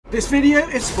This video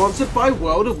is sponsored by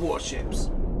World of Warships.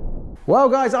 Well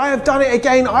guys, I have done it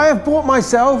again. I have bought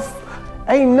myself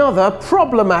another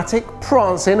problematic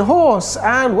prancing horse,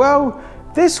 and well,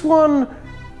 this one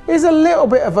is a little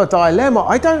bit of a dilemma.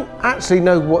 I don't actually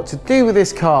know what to do with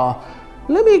this car.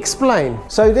 Let me explain.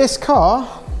 So this car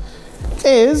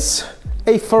is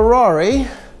a Ferrari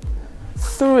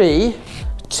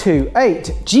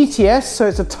 328 GTS, so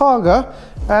it's a Targa,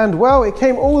 and well, it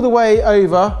came all the way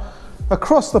over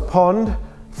across the pond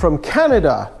from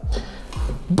Canada.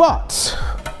 But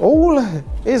all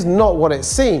is not what it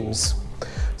seems.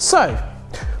 So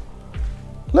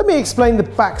let me explain the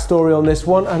backstory on this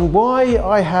one and why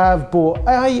I have bought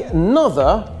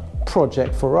another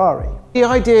Project Ferrari. The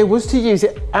idea was to use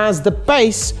it as the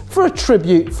base for a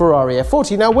tribute Ferrari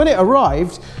F40. Now when it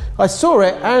arrived, I saw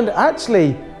it and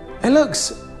actually it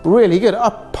looks really good.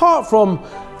 Apart from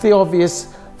the obvious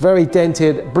very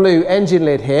dented blue engine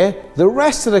lid here, the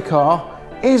rest of the car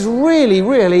is really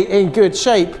in good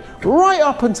shape, right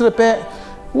up until the bit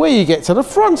where you get to the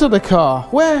front of the car,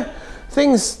 where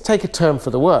things take a turn for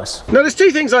the worse. Now there's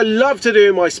two things I love to do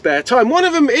in my spare time. One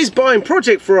of them is buying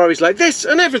Project Ferraris like this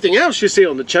and everything else you see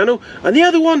on the channel, and the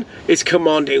other one is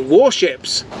commanding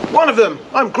warships. One of them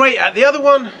I'm great at, the other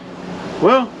one,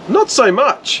 well, not so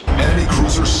much. Enemy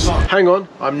cruiser sunk. Hang on,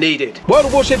 I'm needed. World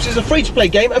of Warships is a free-to-play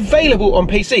game available on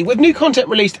PC with new content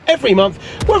released every month.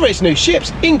 Whether it's new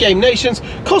ships, in-game nations,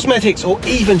 cosmetics, or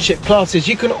even ship classes,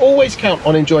 you can always count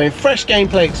on enjoying fresh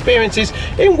gameplay experiences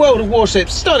in World of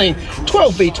Warships' stunning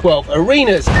 12v12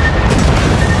 arenas.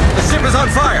 The ship is on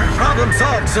fire. Problem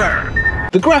solved, sir.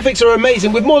 The graphics are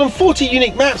amazing with more than 40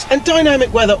 unique maps and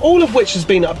dynamic weather, all of which has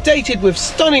been updated with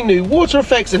stunning new water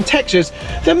effects and textures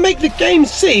that make the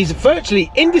game's seas virtually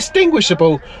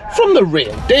indistinguishable from the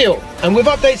real deal. And with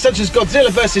updates such as Godzilla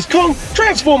vs Kong,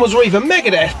 Transformers, or even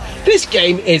Megadeth, this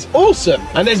game is awesome.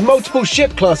 And there's multiple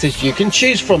ship classes you can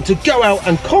choose from to go out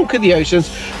and conquer the oceans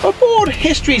aboard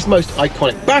history's most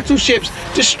iconic battleships,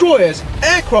 destroyers,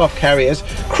 aircraft carriers,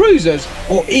 cruisers,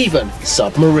 or even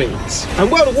submarines. And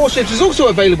World of Warships is also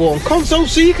available on console,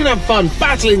 so you can have fun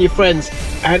battling your friends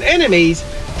and enemies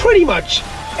pretty much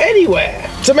anywhere.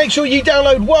 So make sure you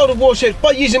download World of Warships by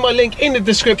using my link in the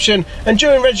description, and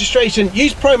during registration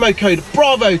use promo code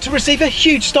BRAVO to receive a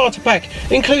huge starter pack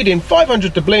including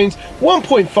 500 doubloons,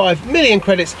 1.5 million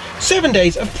credits, 7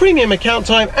 days of premium account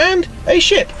time, and a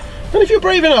ship. And if you're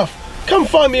brave enough, come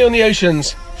find me on the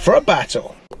oceans for a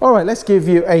battle. Alright, let's give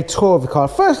you a tour of the car.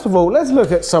 First of all, let's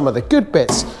look at some of the good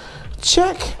bits.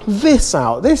 Check this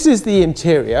out. This is the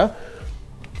interior.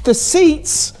 The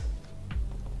seats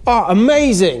are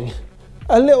amazing.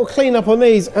 A little clean up on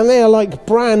these and they are like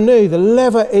brand new. The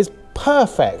leather is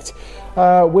perfect.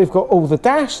 We've got all the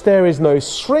dash. There is no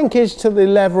shrinkage to the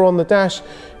leather on the dash.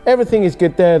 Everything is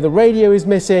good there. The radio is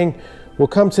missing. We'll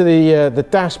come to the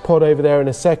dash pod over there in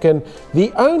a second.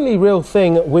 The only real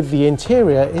thing with the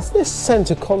interior is this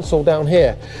center console down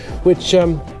here, which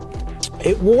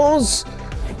it was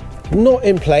not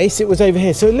in place, it was over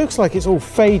here, so it looks like it's all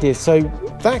faded, so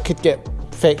that could get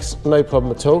fixed, no problem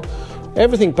at all.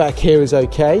 Everything back here is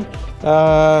okay.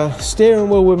 Steering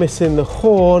wheel, we're missing the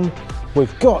horn,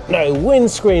 we've got no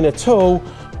windscreen at all,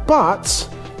 but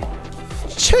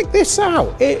check this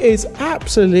out, it is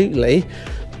absolutely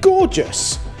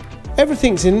gorgeous.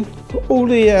 Everything's in, all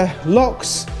the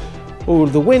locks, all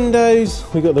the windows,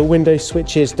 we've got the window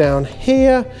switches down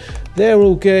here, they're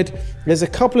all good. There's a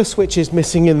couple of switches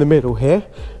missing in the middle here,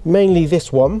 mainly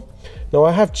this one. Now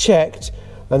I have checked,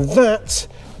 and that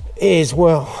is,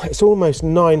 well, it's almost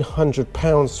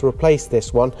 £900 to replace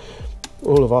this one.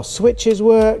 All of our switches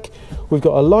work. We've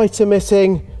got a lighter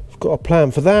missing. We've got a plan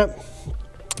for that.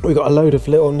 We've got a load of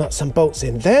little nuts and bolts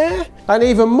in there. And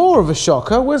even more of a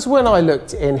shocker was when I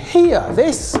looked in here.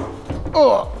 This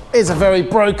is a very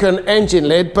broken engine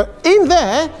lid, but in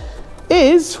there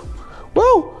is,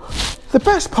 well, the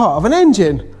best part of an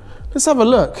engine. Let's have a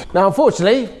look. Now,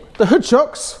 unfortunately, the hood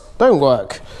shocks don't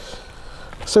work.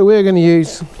 So we're going to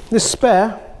use this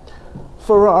spare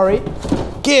Ferrari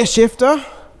gear shifter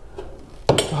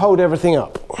to hold everything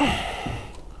up.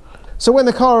 So when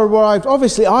the car arrived,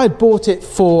 obviously I had bought it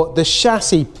for the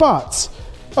chassis, but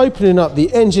opening up the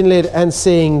engine lid and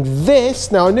seeing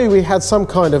this, now I knew we had some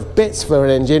kind of bits for an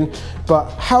engine, but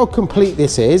how complete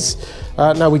this is.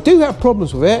 Now we do have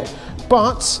problems with it,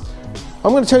 but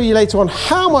I'm going to tell you later on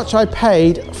how much I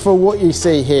paid for what you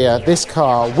see here, this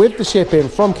car with the shipping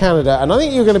from Canada, and I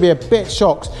think you're going to be a bit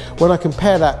shocked when I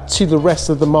compare that to the rest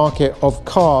of the market of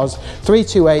cars,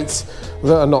 328s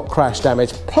that are not crash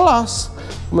damaged. Plus,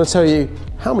 I'm going to tell you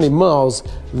how many miles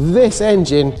this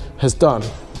engine has done,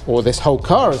 or this whole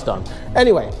car has done.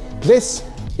 Anyway, this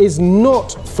is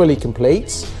not fully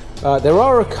complete. There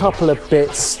are a couple of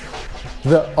bits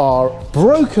that are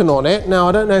broken on it. Now,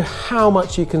 I don't know how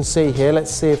much you can see here.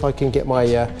 Let's see if I can get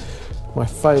my my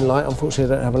phone light.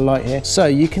 Unfortunately, I don't have a light here. So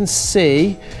you can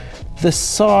see the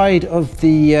side of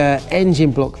the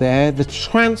engine block there. The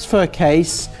transfer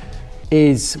case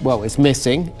is, well, it's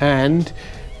missing. And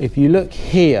if you look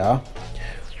here,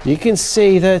 you can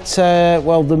see that,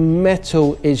 well, the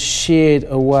metal is sheared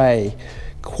away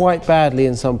quite badly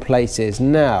in some places.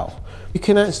 Now, you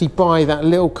can actually buy that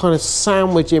little kind of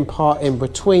sandwiching part in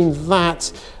between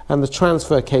that and the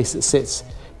transfer case that sits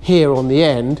here on the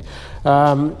end.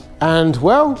 And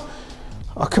well,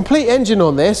 a complete engine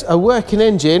on this, a working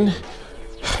engine,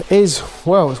 is,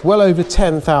 well, it's well over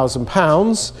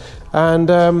 £10,000.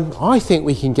 And I think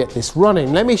we can get this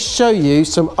running. Let me show you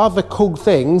some other cool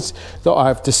things that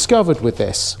I've discovered with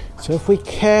this. So if we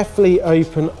carefully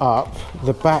open up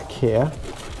the back here,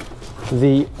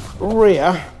 the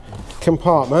rear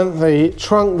compartment, the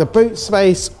trunk, the boot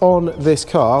space on this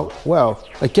car, well,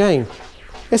 again,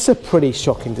 it's a pretty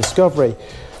shocking discovery.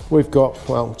 We've got,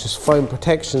 well, just foam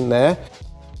protection there.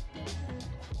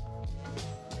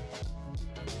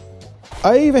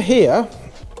 Over here,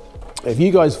 if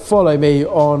you guys follow me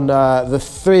on the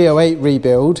 308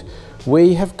 rebuild,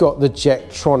 we have got the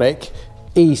Jetronic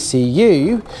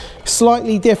ECU,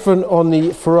 slightly different on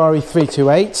the Ferrari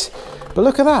 328, but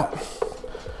look at that.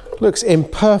 Looks in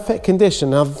perfect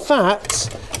condition. Now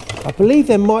that, I believe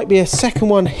there might be a second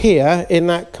one here in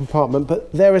that compartment,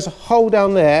 but there is a hole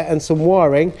down there and some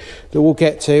wiring that we'll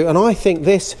get to, and I think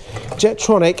this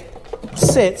Jetronic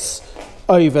sits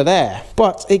over there.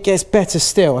 But it gets better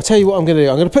still. I'll tell you what I'm going to do.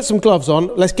 I'm going to put some gloves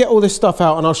on. Let's get all this stuff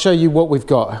out and I'll show you what we've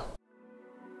got.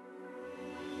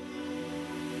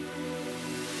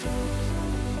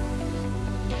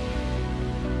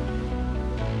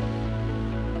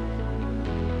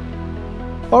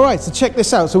 All right, so check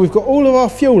this out. So we've got all of our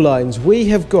fuel lines. We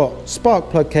have got spark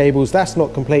plug cables. That's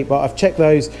not complete, but I've checked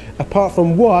those. Apart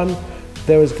from one,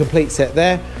 there is a complete set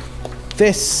there.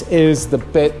 This is the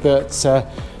bit that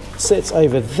sits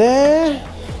over there.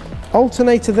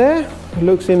 Alternator there. It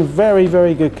looks in very,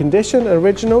 very good condition,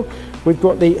 original. We've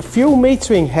got the fuel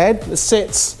metering head that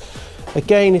sits,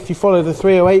 again, if you follow the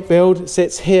 308 build, it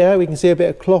sits here. We can see a bit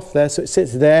of cloth there, so it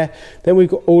sits there. Then we've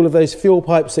got all of those fuel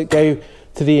pipes that go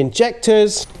to the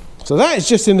injectors. So that is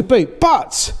just in the boot,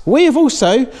 but we have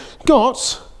also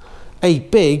got a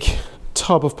big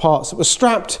tub of parts that was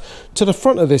strapped to the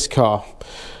front of this car.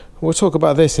 We'll talk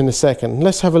about this in a second.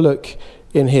 Let's have a look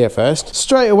in here first.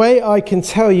 Straight away, I can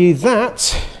tell you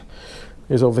that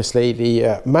is obviously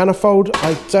the manifold.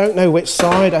 I don't know which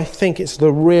side. I think it's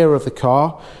the rear of the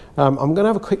car. I'm going to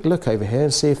have a quick look over here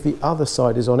and see if the other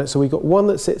side is on it. So we've got one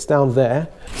that sits down there.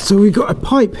 So we've got a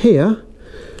pipe here.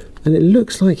 And it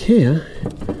looks like here,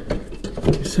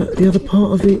 is that the other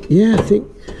part of the, yeah, I think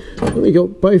we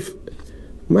got both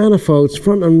manifolds,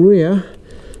 front and rear,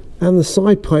 and the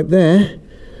side pipe there.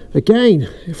 Again,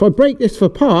 if I break this for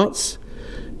parts,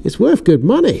 it's worth good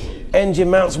money.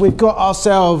 Engine mounts, we've got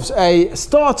ourselves a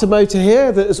starter motor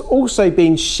here that has also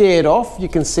been sheared off. You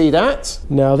can see that.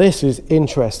 Now this is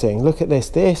interesting. Look at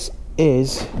this. This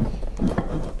is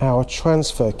our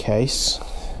transfer case.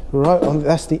 Right on,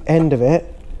 that's the end of it,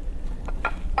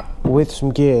 with some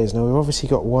gears. Now we've obviously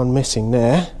got one missing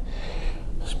there.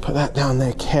 Let's put that down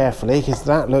there carefully because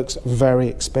that looks very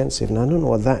expensive. And I don't know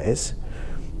what that is.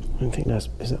 I don't think that's,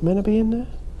 is that meant to be in there?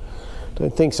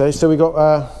 Don't think so. So we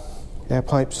got air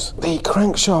pipes, the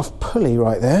crankshaft pulley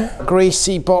right there,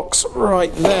 greasy box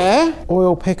right there,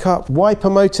 oil pickup,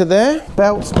 wiper motor there,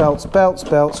 belts, belts, belts,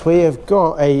 belts. We have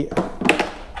got a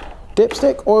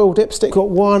dipstick, oil dipstick. Got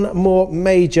one more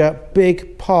major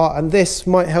big part, and this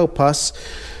might help us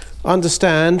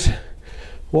understand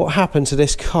what happened to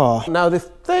this car. Now the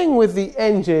thing with the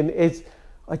engine is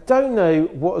I don't know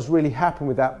what has really happened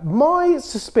with that. My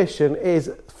suspicion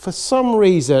is for some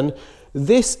reason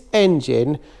this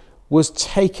engine was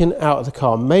taken out of the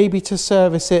car, maybe to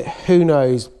service it, who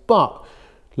knows. But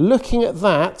looking at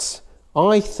that,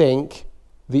 I think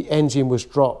the engine was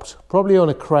dropped, probably on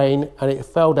a crane, and it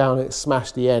fell down and it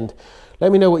smashed the end.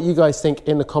 Let me know what you guys think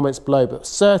in the comments below, but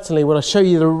certainly when I show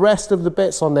you the rest of the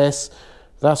bits on this,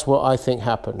 that's what I think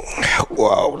happened.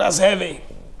 Whoa, that's heavy.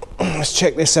 Let's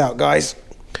check this out, guys.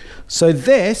 So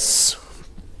this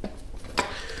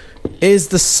is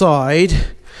the side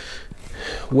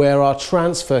where our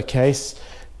transfer case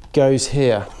goes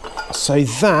here. So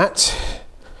that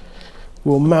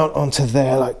will mount onto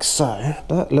there like so.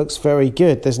 That looks very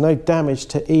good. There's no damage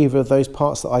to either of those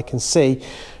parts that I can see.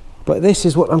 But this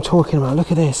is what I'm talking about.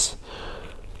 Look at this.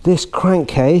 This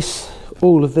crankcase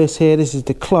all of this here. This is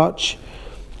the clutch.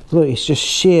 Look, it's just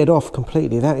sheared off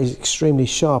completely. That is extremely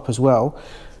sharp as well.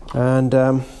 And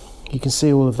you can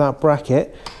see all of that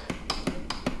bracket.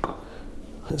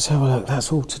 Let's have a look.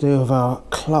 That's all to do with our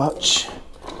clutch.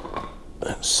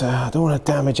 So I don't want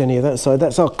to damage any of that side.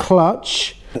 That's our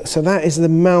clutch. So that is the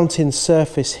mounting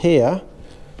surface here.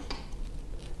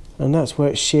 And that's where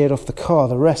it's sheared off the car,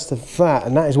 the rest of that.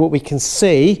 And that is what we can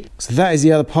see. So that is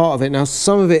the other part of it. Now,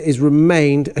 some of it is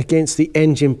remained against the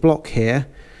engine block here.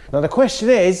 Now, the question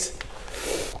is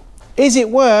it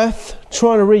worth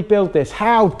trying to rebuild this?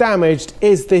 How damaged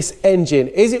is this engine?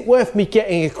 Is it worth me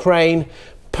getting a crane,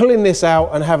 pulling this out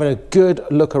and having a good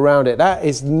look around it? That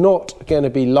is not going to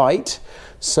be light.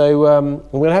 So I'm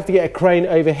going to have to get a crane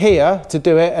over here to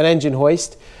do it, an engine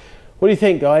hoist. What do you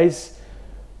think, guys?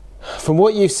 From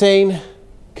what you've seen,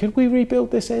 could we rebuild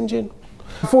this engine?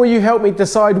 Before you help me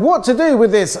decide what to do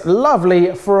with this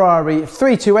lovely Ferrari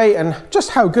 328 and just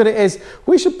how good it is,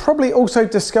 we should probably also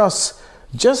discuss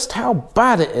just how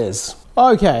bad it is.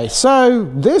 Okay, so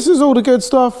this is all the good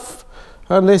stuff,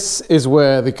 and this is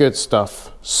where the good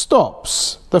stuff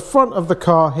stops. The front of the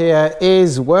car here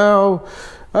is, well,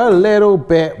 a little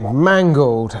bit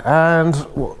mangled, and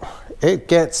it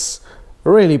gets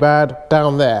really bad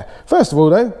down there. First of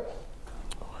all though,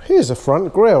 here's a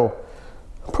front grille.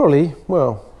 Probably,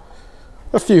 well,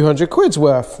 a few £100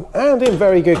 worth, and in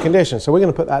very good condition. So we're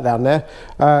going to put that down there.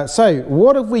 So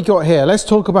what have we got here? Let's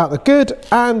talk about the good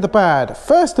and the bad.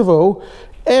 First of all,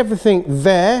 everything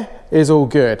there is all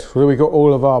good. We've got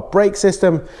all of our brake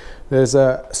system. There's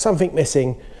something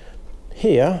missing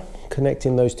here,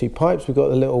 connecting those two pipes. We've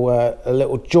got a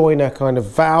little joiner kind of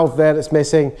valve there that's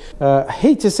missing.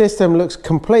 Heater system looks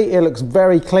complete. It looks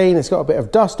very clean. It's got a bit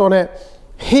of dust on it.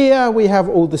 Here we have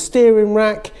all the steering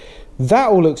rack. That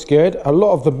all looks good. A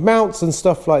lot of the mounts and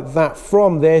stuff like that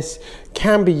from this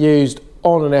can be used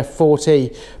on an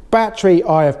F40. Battery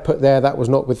I have put there, that was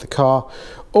not with the car.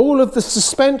 All of the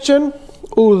suspension,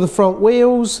 all of the front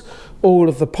wheels, all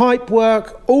of the pipe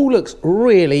work, all looks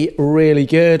really, really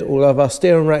good. All of our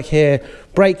steering rack here,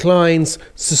 brake lines,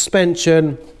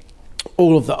 suspension,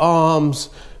 all of the arms,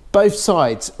 both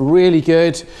sides, really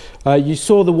good. You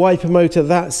saw the wiper motor,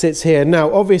 that sits here.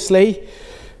 Now, obviously,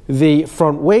 the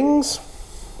front wings,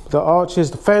 the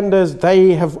arches, the fenders,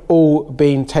 they have all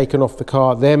been taken off the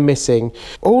car. They're missing.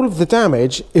 All of the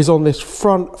damage is on this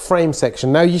front frame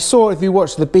section. Now, you saw, if you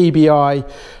watched the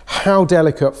BBI, how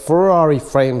delicate Ferrari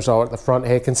frames are at the front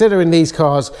here. Considering these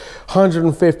cars,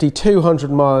 150,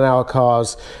 200 mile an hour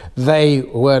cars, they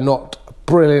were not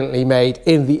brilliantly made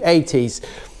in the 80s.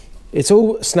 It's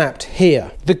all snapped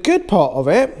here. The good part of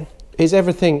it is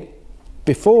everything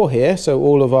before here, so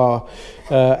all of our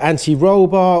anti-roll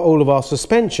bar, all of our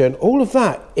suspension, all of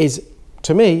that is,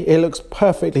 to me, it looks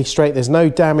perfectly straight. There's no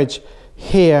damage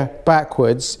here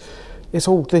backwards. It's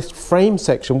all this frame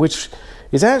section, which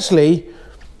is actually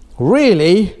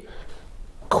really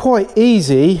quite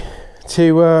easy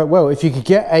to, well, if you could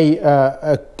get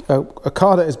a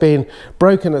car that has been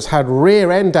broken, that's had rear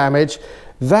end damage,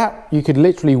 that you could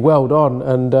literally weld on,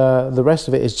 and the rest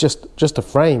of it is just a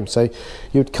frame. So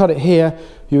you would cut it here,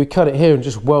 you would cut it here and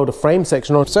just weld a frame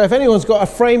section on. So if anyone's got a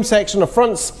frame section, a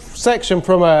front section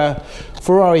from a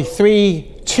Ferrari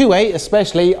 328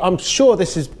 especially, I'm sure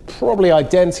this is probably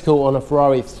identical on a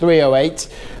Ferrari 308,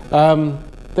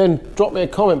 then drop me a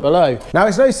comment below. Now,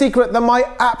 it's no secret that my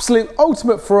absolute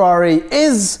ultimate Ferrari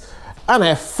is an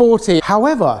F40.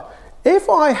 However, if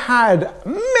I had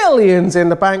millions in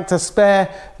the bank to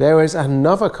spare, there is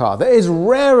another car that is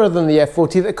rarer than the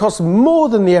F40, that costs more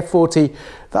than the F40,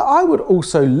 that I would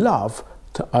also love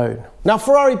to own. Now,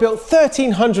 Ferrari built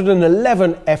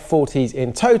 1,311 F40s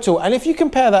in total, and if you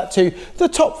compare that to the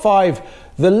top 5,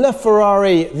 the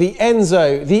LaFerrari, the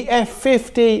Enzo, the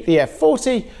F50, the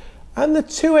F40, and the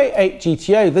 288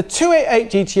 GTO. The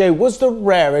 288 GTO was the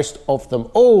rarest of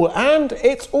them all, and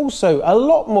it's also a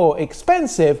lot more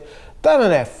expensive than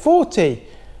an F40.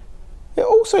 It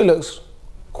also looks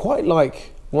quite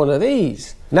like one of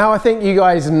these. Now, I think you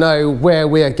guys know where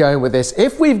we are going with this.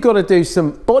 If we've got to do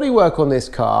some bodywork on this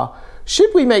car, should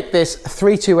we make this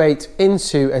 328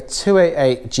 into a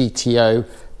 288 GTO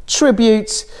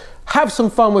tribute? Have some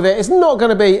fun with it. It's not going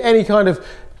to be any kind of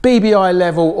BBI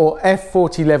level or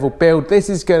F40 level build. This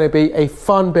is going to be a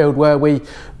fun build where we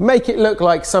make it look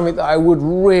like something that I would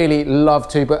really love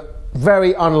to, but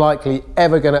very unlikely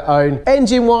ever going to own.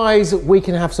 Engine wise, we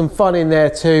can have some fun in there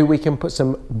too. We can put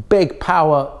some big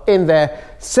power in there,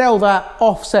 sell that,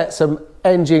 offset some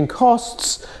engine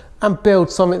costs, and build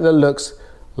something that looks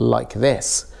like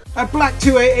this. A black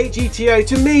 288 GTO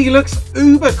to me looks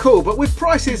uber cool, but with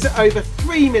prices at over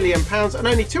 £3 million and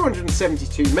only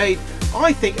 272 made,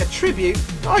 I think a tribute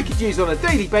that I could use on a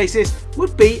daily basis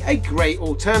would be a great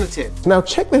alternative. Now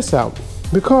check this out.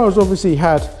 The car has obviously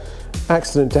had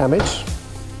accident damage.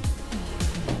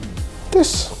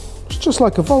 This is just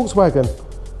like a Volkswagen.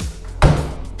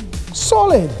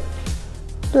 Solid.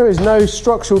 There is no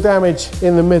structural damage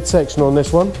in the midsection on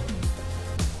this one.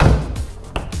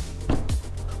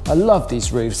 I love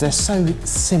these roofs, they're so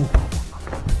simple.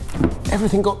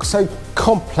 Everything got so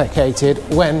complicated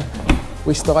when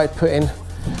we started putting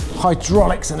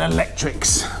hydraulics and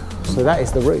electrics. So that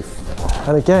is the roof.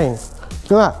 And again,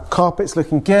 look at that, carpet's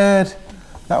looking good.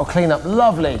 That'll clean up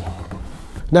lovely.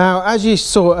 Now, as you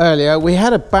saw earlier, we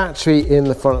had a battery in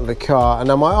the front of the car, and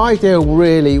now my idea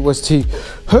really was to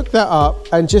hook that up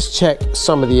and just check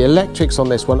some of the electrics on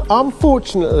this one.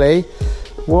 Unfortunately,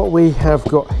 what we have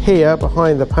got here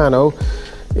behind the panel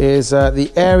is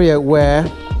the area where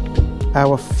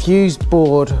our fuse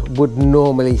board would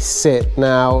normally sit.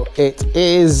 Now it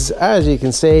is, as you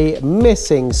can see,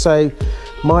 missing, so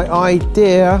my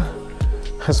idea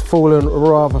has fallen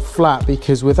rather flat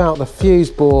because without the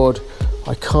fuse board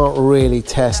I can't really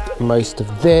test most of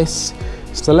this.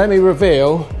 So let me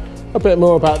reveal a bit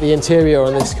more about the interior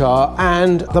on this car,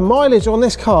 and the mileage on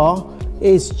this car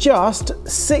is just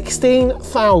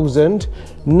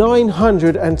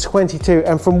 16,922,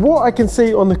 and from what I can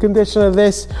see on the condition of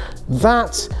this,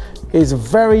 that is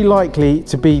very likely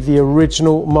to be the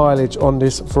original mileage on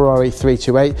this Ferrari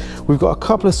 328. We've got a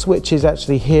couple of switches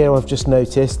actually here I've just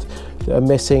noticed that are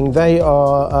missing. They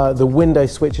are the window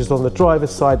switches on the driver's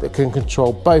side that can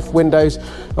control both windows.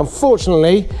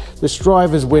 Unfortunately, this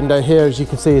driver's window here, as you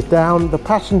can see, is down. The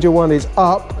passenger one is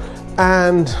up,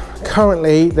 and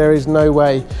currently there is no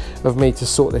way of me to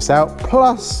sort this out.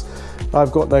 Plus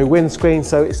I've got no windscreen,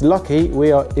 so it's lucky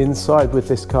we are inside with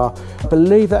this car. I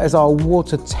believe that is our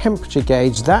water temperature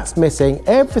gauge. That's missing.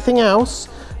 Everything else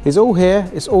is all here.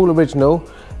 It's all original.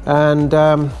 And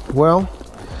well,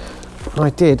 I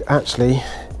did actually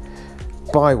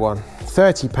buy one.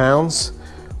 £30,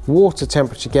 water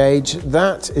temperature gauge.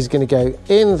 That is going to go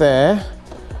in there,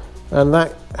 and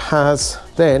that has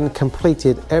then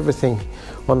completed everything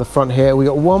on the front here. We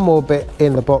got one more bit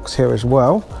in the box here as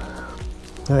well.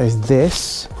 That is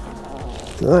this.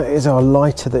 That is our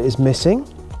lighter that is missing.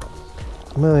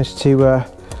 Managed to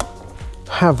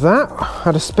have that.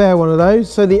 Had a spare one of those.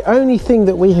 So the only thing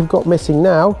that we have got missing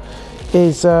now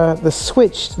is the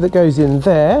switch that goes in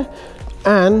there,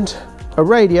 and a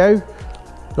radio,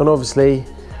 and obviously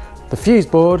the fuse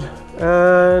board,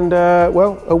 and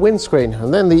well, a windscreen,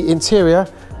 and then the interior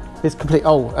is complete.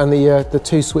 Oh, and the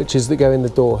two switches that go in the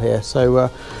door here. So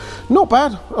not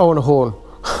bad. Oh, and a horn.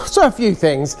 So a few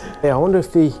things. Yeah, I wonder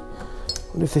if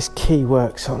this key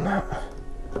works on that.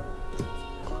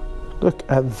 Look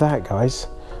at that, guys.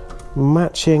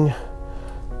 Matching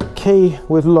key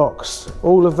with locks.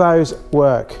 All of those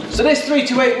work. So this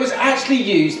 328 was actually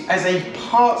used as a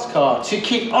parts car to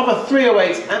keep other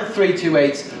 308s and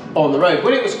 328s on the road.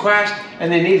 When it was crashed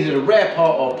and they needed a rare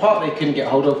part or a part they couldn't get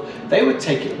hold of, they would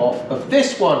take it off of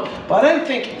this one. But I don't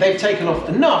think they've taken off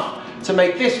enough to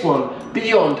make this one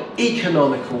beyond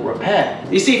economical repair.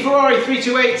 You see, Ferrari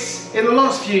 328s in the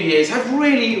last few years have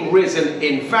really risen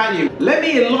in value. Let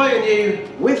me enlighten you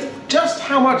with just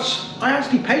how much I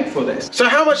actually paid for this. So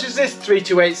how much has this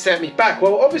 328 set me back?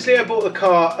 Well, obviously I bought the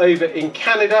car over in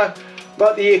Canada,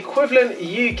 but the equivalent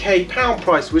UK pound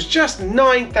price was just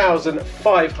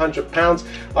 £9,500.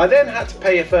 I then had to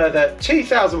pay a further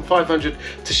 £2,500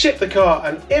 to ship the car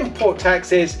and import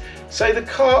taxes. So the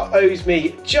car owes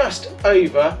me just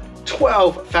over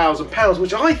 £12,000,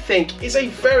 which I think is a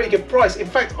very good price. In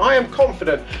fact, I am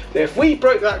confident that if we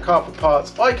broke that car for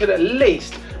parts, I could at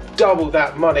least double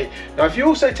that money. Now, if you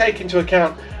also take into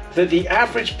account that the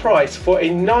average price for a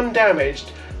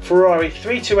non-damaged Ferrari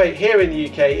 328 here in the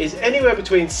UK is anywhere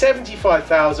between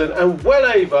 £75,000 and well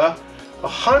over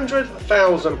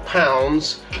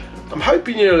 £100,000, I'm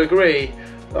hoping you'll agree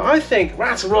that I think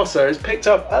Ratarossa has picked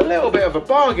up a little bit of a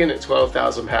bargain at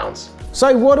 £12,000.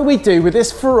 So what do we do with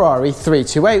this Ferrari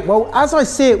 328? Well, as I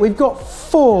see it, we've got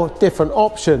 4 different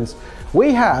options.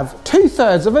 We have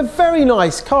 2/3 of a very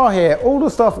nice car here. All the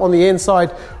stuff on the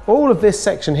inside, all of this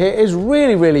section here is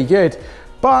really, really good.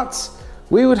 But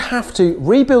we would have to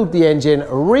rebuild the engine,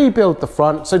 rebuild the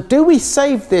front. So do we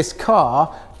save this car,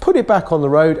 put it back on the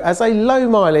road as a low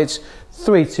mileage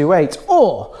 328,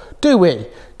 or do we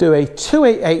do a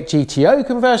 288 GTO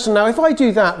conversion? Now, if I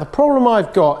do that, the problem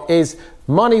I've got is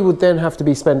money would then have to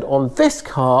be spent on this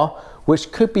car,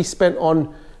 which could be spent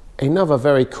on another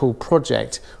very cool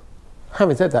project.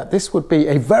 Having said that, this would be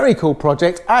a very cool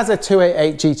project as a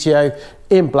 288 GTO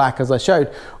in black, as I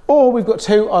showed. Or we've got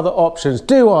two other options.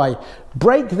 Do I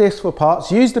break this for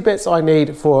parts, use the bits I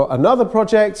need for another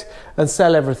project and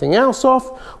sell everything else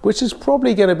off, which is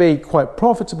probably going to be quite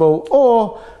profitable?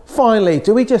 Or finally,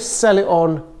 do we just sell it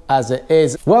on as it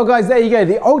is? Well guys, there you go,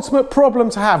 the ultimate problem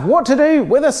to have, what to do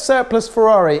with a surplus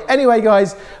Ferrari. Anyway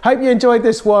guys, hope you enjoyed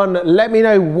this one. Let me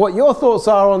know what your thoughts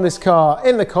are on this car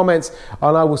in the comments,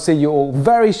 and I will see you all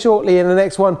very shortly in the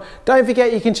next one. Don't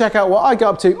forget you can check out what I get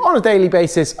up to on a daily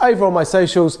basis over on my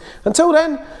socials. Until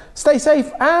then, stay safe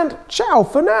and ciao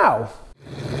for now.